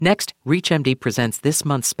Next, ReachMD presents this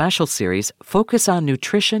month's special series, Focus on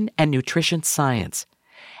Nutrition and Nutrition Science.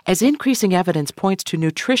 As increasing evidence points to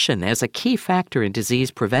nutrition as a key factor in disease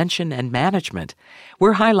prevention and management,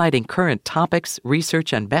 we're highlighting current topics,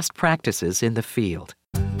 research, and best practices in the field.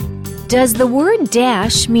 Does the word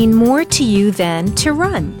dash mean more to you than to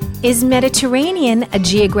run? Is Mediterranean a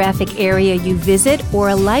geographic area you visit or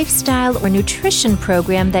a lifestyle or nutrition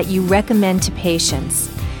program that you recommend to patients?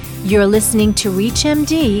 You're listening to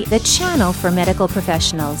ReachMD, the channel for medical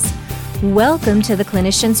professionals. Welcome to the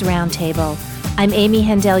Clinicians Roundtable. I'm Amy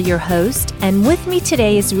Hendel, your host, and with me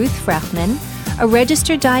today is Ruth Frachman, a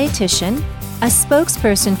registered dietitian, a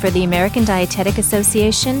spokesperson for the American Dietetic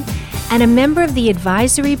Association, and a member of the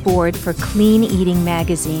advisory board for Clean Eating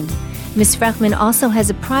magazine. Ms. Frachman also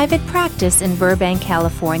has a private practice in Burbank,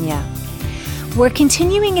 California. We're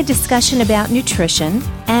continuing a discussion about nutrition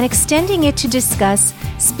and extending it to discuss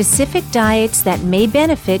specific diets that may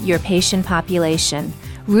benefit your patient population.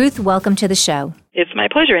 Ruth, welcome to the show. It's my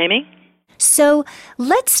pleasure, Amy. So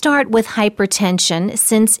let's start with hypertension,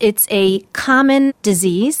 since it's a common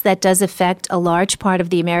disease that does affect a large part of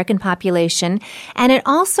the American population, and it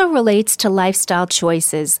also relates to lifestyle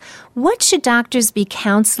choices. What should doctors be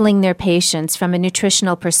counseling their patients from a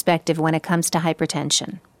nutritional perspective when it comes to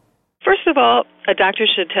hypertension? First of all, a doctor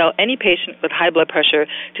should tell any patient with high blood pressure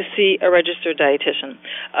to see a registered dietitian.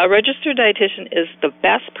 A registered dietitian is the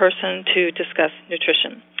best person to discuss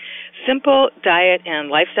nutrition. Simple diet and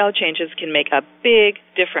lifestyle changes can make a big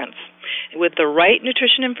difference. With the right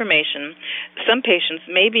nutrition information, some patients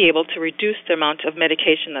may be able to reduce the amount of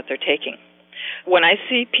medication that they're taking. When I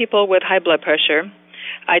see people with high blood pressure,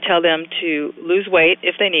 I tell them to lose weight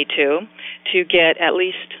if they need to get at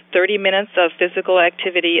least 30 minutes of physical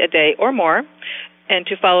activity a day or more, and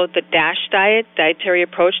to follow the DASH diet, dietary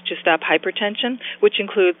approach to stop hypertension, which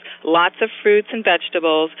includes lots of fruits and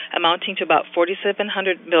vegetables amounting to about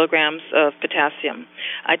 4,700 milligrams of potassium.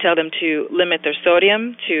 I tell them to limit their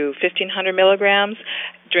sodium to 1,500 milligrams,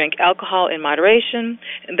 drink alcohol in moderation,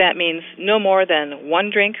 and that means no more than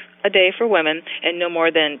 1 drink a day for women and no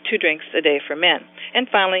more than 2 drinks a day for men. And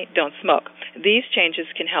finally, don't smoke. These changes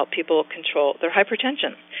can help people control their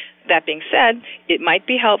hypertension. That being said, it might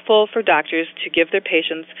be helpful for doctors to give their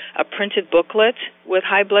patients a printed booklet with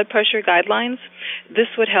high blood pressure guidelines. This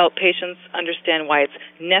would help patients understand why it's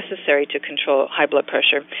necessary to control high blood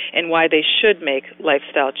pressure and why they should make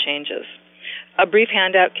lifestyle changes. A brief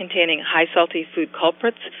handout containing high salty food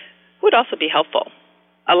culprits would also be helpful.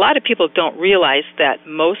 A lot of people don't realize that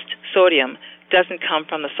most sodium doesn't come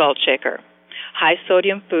from the salt shaker. High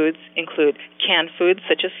sodium foods include canned foods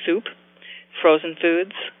such as soup, frozen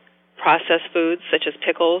foods, processed foods such as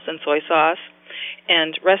pickles and soy sauce,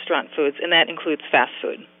 and restaurant foods, and that includes fast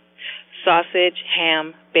food. Sausage,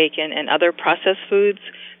 ham, bacon, and other processed foods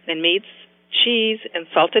and meats, cheese, and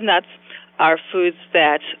salted nuts are foods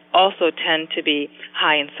that also tend to be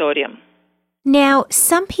high in sodium. Now,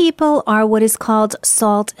 some people are what is called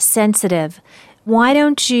salt sensitive. Why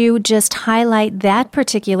don't you just highlight that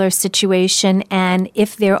particular situation, and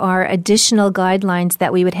if there are additional guidelines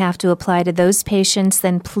that we would have to apply to those patients,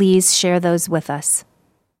 then please share those with us.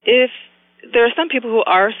 If there are some people who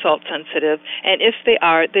are salt sensitive, and if they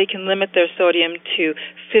are, they can limit their sodium to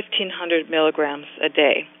 1,500 milligrams a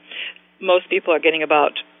day. Most people are getting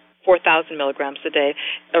about 4,000 milligrams a day.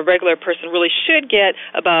 A regular person really should get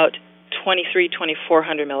about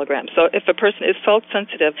 2,400 milligrams. So if a person is salt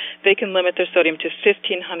sensitive, they can limit their sodium to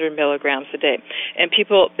 1,500 milligrams a day. And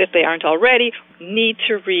people, if they aren't already, need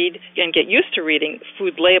to read and get used to reading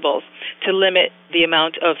food labels to limit the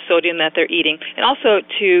amount of sodium that they're eating, and also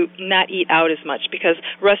to not eat out as much, because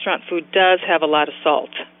restaurant food does have a lot of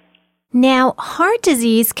salt. Now, heart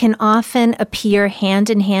disease can often appear hand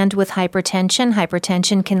in hand with hypertension.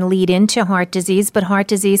 Hypertension can lead into heart disease, but heart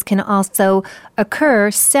disease can also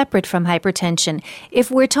occur separate from hypertension.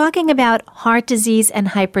 If we're talking about heart disease and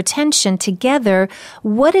hypertension together,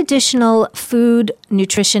 what additional food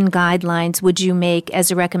nutrition guidelines would you make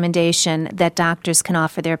as a recommendation that doctors can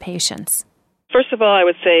offer their patients? First of all, I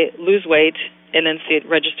would say lose weight and then see a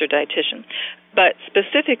registered dietitian. But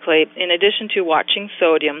specifically, in addition to watching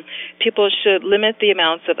sodium, people should limit the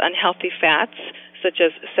amounts of unhealthy fats, such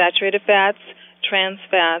as saturated fats, trans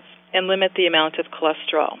fats, and limit the amount of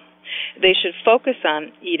cholesterol. They should focus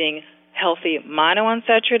on eating healthy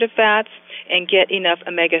monounsaturated fats and get enough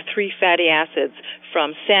omega-3 fatty acids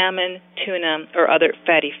from salmon, tuna, or other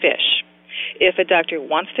fatty fish. If a doctor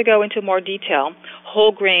wants to go into more detail,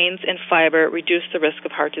 whole grains and fiber reduce the risk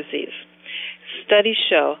of heart disease. Studies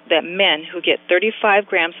show that men who get 35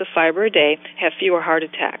 grams of fiber a day have fewer heart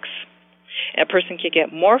attacks. A person can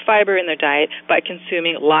get more fiber in their diet by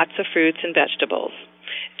consuming lots of fruits and vegetables.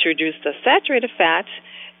 To reduce the saturated fat,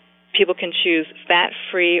 people can choose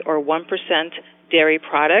fat-free or 1% dairy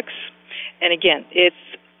products. And again, it's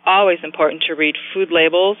always important to read food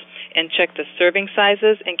labels and check the serving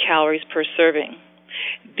sizes and calories per serving.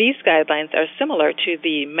 These guidelines are similar to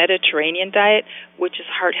the Mediterranean diet, which is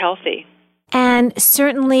heart healthy. And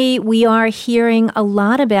certainly we are hearing a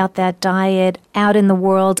lot about that diet out in the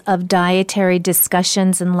world of dietary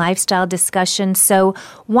discussions and lifestyle discussions. So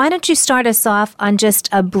why don't you start us off on just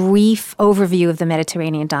a brief overview of the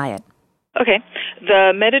Mediterranean diet? Okay.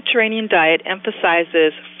 The Mediterranean diet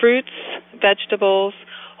emphasizes fruits, vegetables,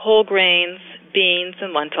 whole grains, beans,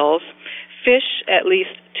 and lentils, fish at least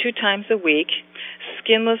 2 times a week,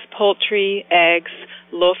 skinless poultry, eggs,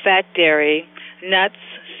 low-fat dairy, nuts,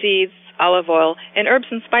 seeds, olive oil, and herbs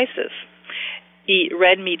and spices. Eat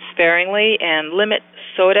red meat sparingly and limit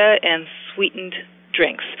soda and sweetened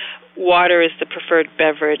drinks. Water is the preferred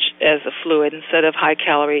beverage as a fluid instead of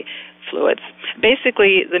high-calorie fluids.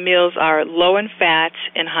 Basically, the meals are low in fat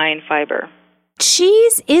and high in fiber.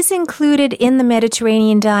 Cheese is included in the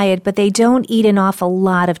Mediterranean diet, but they don't eat an awful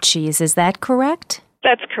lot of cheese. Is that correct?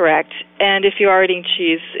 That's correct. And if you are eating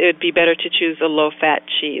cheese, it would be better to choose a low-fat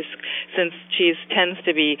cheese, since cheese tends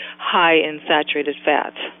to be high in saturated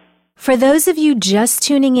fats. For those of you just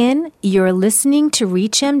tuning in, you're listening to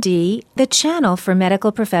ReachMD, the channel for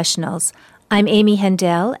medical professionals. I'm Amy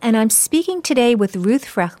Hendel, and I'm speaking today with Ruth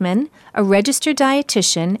Frechman, a registered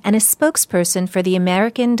dietitian and a spokesperson for the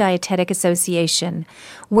American Dietetic Association.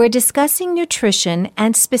 We're discussing nutrition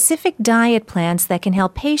and specific diet plans that can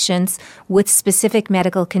help patients with specific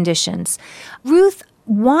medical conditions. Ruth,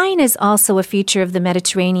 wine is also a feature of the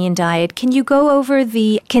Mediterranean diet. Can you go over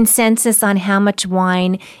the consensus on how much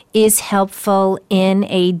wine is helpful in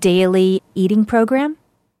a daily eating program?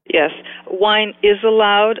 Yes, wine is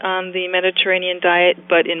allowed on the Mediterranean diet,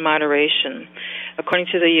 but in moderation. According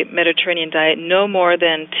to the Mediterranean diet, no more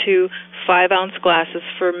than 2 5-ounce glasses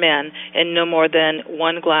for men and no more than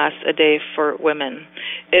 1 glass a day for women.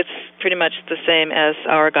 It's pretty much the same as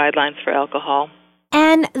our guidelines for alcohol.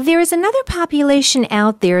 And there is another population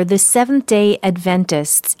out there, the Seventh-day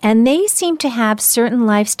Adventists, and they seem to have certain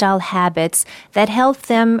lifestyle habits that help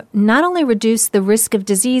them not only reduce the risk of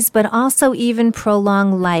disease, but also even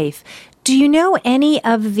prolong life. Do you know any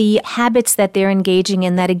of the habits that they're engaging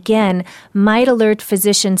in that, again, might alert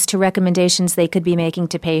physicians to recommendations they could be making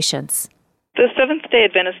to patients? The Seventh-day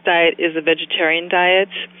Adventist diet is a vegetarian diet,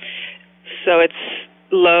 so it's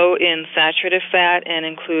low in saturated fat and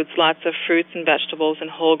includes lots of fruits and vegetables and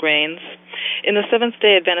whole grains. In the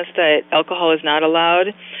Seventh-day Adventist diet, alcohol is not allowed,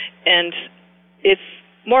 and it's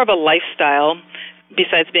more of a lifestyle.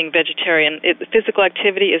 Besides being vegetarian, physical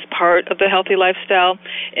activity is part of the healthy lifestyle,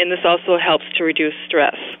 and this also helps to reduce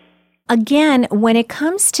stress. Again, when it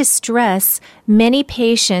comes to stress, many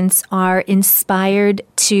patients are inspired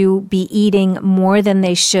to be eating more than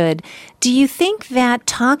they should. Do you think that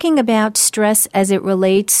talking about stress as it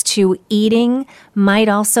relates to eating might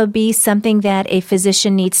also be something that a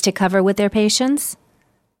physician needs to cover with their patients?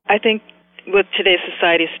 I think with today's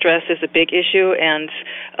society, stress is a big issue, and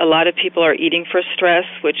a lot of people are eating for stress,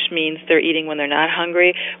 which means they're eating when they're not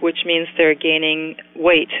hungry, which means they're gaining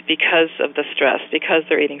weight because of the stress, because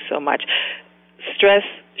they're eating so much. Stress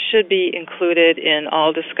should be included in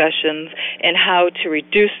all discussions and how to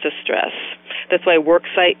reduce the stress. That's why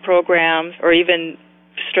worksite programs or even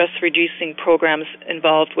stress-reducing programs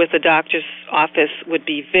involved with a doctor's office would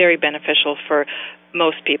be very beneficial for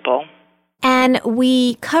most people. And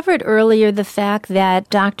we covered earlier the fact that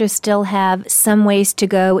doctors still have some ways to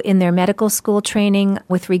go in their medical school training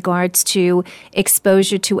with regards to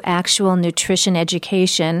exposure to actual nutrition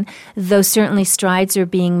education, though certainly strides are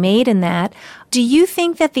being made in that. Do you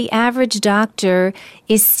think that the average doctor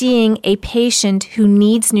is seeing a patient who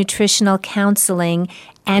needs nutritional counseling,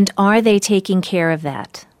 and are they taking care of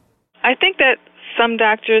that? I think that some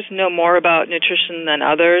doctors know more about nutrition than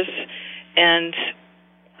others, and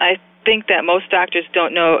I think that most doctors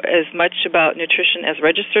don't know as much about nutrition as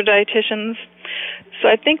registered dietitians. So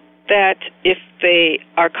I think that if they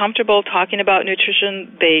are comfortable talking about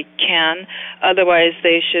nutrition, they can. Otherwise,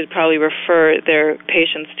 they should probably refer their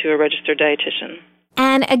patients to a registered dietitian.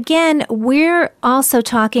 And again, we're also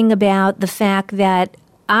talking about the fact that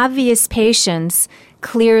obvious patients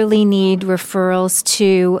clearly need referrals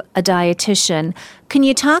to a dietitian. Can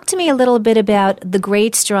you talk to me a little bit about the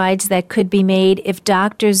great strides that could be made if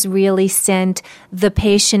doctors really sent the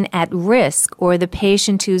patient at risk or the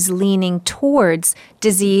patient who's leaning towards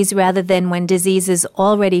disease rather than when disease is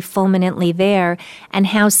already fulminantly there, and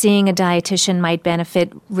how seeing a dietitian might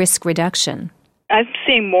benefit risk reduction? I'm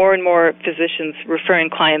seeing more and more physicians referring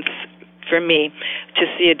clients for me to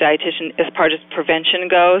see a dietitian as part of prevention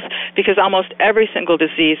goes, because almost every single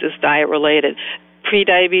disease is diet-related.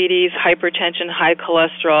 Prediabetes, hypertension, high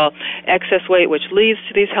cholesterol, excess weight, which leads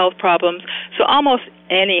to these health problems. So almost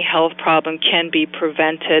any health problem can be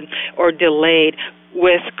prevented or delayed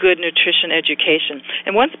with good nutrition education.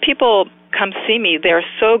 And once people come see me, they're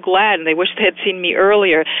so glad and they wish they had seen me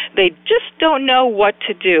earlier. They just don't know what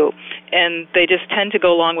to do, and they just tend to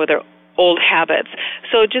go along with their old habits.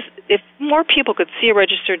 So just if more people could see a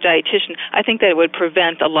registered dietitian, I think that it would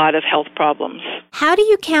prevent a lot of health problems. How do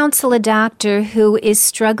you counsel a doctor who is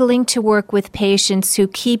struggling to work with patients who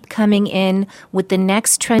keep coming in with the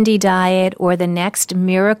next trendy diet or the next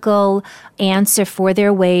miracle answer for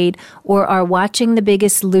their weight, or are watching The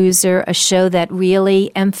Biggest Loser, a show that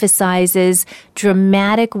really emphasizes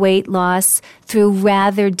dramatic weight loss through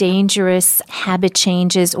rather dangerous habit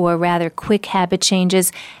changes or rather quick habit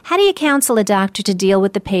changes? How do you counsel a doctor to deal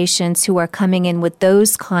with the patients who are coming in with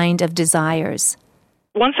those kind of desires?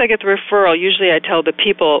 Once I get the referral, usually I tell the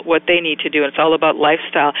people what they need to do, and it's all about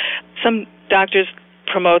lifestyle. Some doctors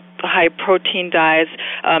promote high-protein diets.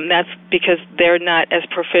 That's because they're not as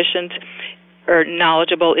proficient or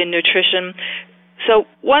knowledgeable in nutrition. So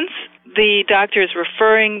once the doctor is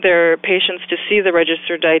referring their patients to see the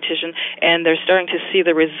registered dietitian and they're starting to see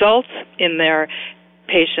the results in their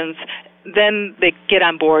patients, then they get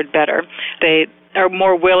on board better. They are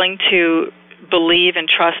more willing to believe and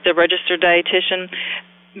trust a registered dietitian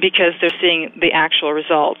because they're seeing the actual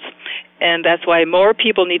results. And that's why more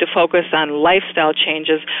people need to focus on lifestyle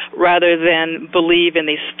changes rather than believe in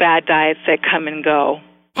these fad diets that come and go.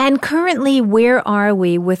 And currently, where are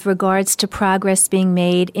we with regards to progress being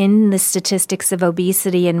made in the statistics of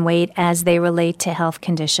obesity and weight as they relate to health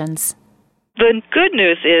conditions? The good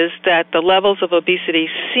news is that the levels of obesity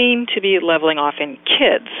seem to be leveling off in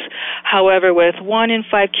kids. However, with 1 in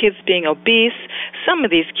 5 kids being obese, some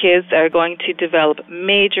of these kids are going to develop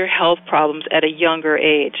major health problems at a younger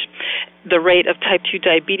age. The rate of type 2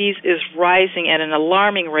 diabetes is rising at an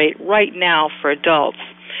alarming rate right now for adults.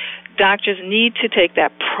 Doctors need to take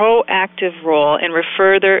that proactive role and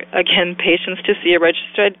refer their, patients to see a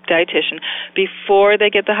registered dietitian before they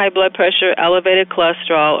get the high blood pressure, elevated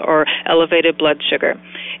cholesterol, or elevated blood sugar.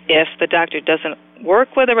 If the doctor doesn't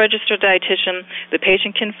work with a registered dietitian, the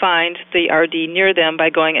patient can find the RD near them by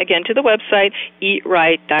going, again, to the website,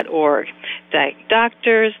 eatright.org.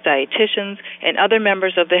 Doctors, dietitians, and other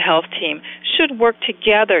members of the health team should work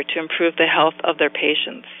together to improve the health of their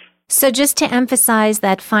patients. So just to emphasize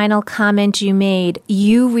that final comment you made,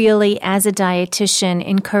 you really, as a dietitian,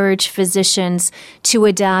 encourage physicians to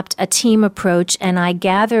adopt a team approach, and I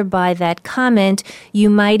gather by that comment, you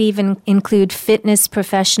might even include fitness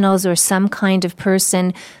professionals or some kind of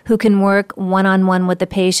person who can work one-on-one with the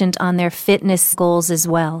patient on their fitness goals as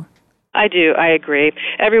well. I do. I agree.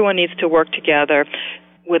 Everyone needs to work together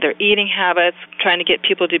with their eating habits, trying to get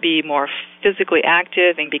people to be more physically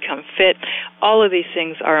active and become fit. All of these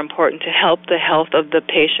things are important to help the health of the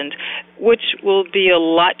patient, which will be a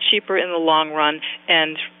lot cheaper in the long run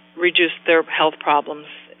and reduce their health problems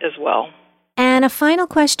as well. And a final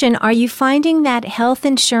question, are you finding that health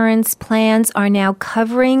insurance plans are now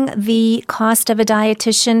covering the cost of a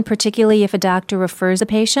dietitian, particularly if a doctor refers a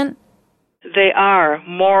patient? They are,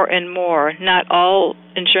 more and more. Not all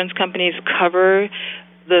insurance companies cover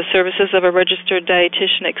the services of a registered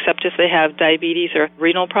dietitian except if they have diabetes or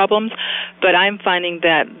renal problems, but I'm finding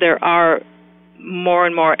that there are more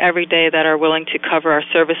and more every day that are willing to cover our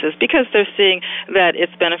services because they're seeing that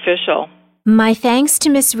it's beneficial. My thanks to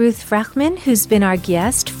Ms. Ruth Frachman, who's been our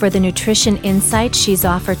guest for the nutrition insights she's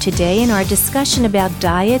offered today in our discussion about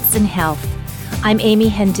diets and health. I'm Amy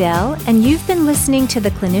Hendel, and you've been listening to the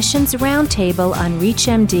Clinicians Roundtable on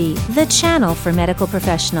ReachMD, the channel for medical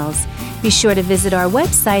professionals. Be sure to visit our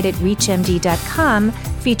website at reachmd.com,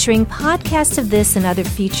 featuring podcasts of this and other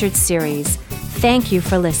featured series. Thank you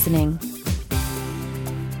for listening.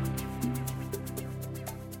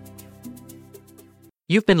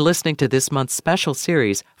 You've been listening to this month's special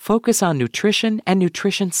series, Focus on Nutrition and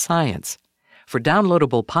Nutrition Science. For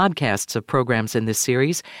downloadable podcasts of programs in this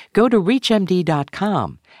series, go to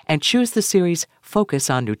ReachMD.com and choose the series Focus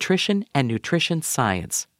on Nutrition and Nutrition Science.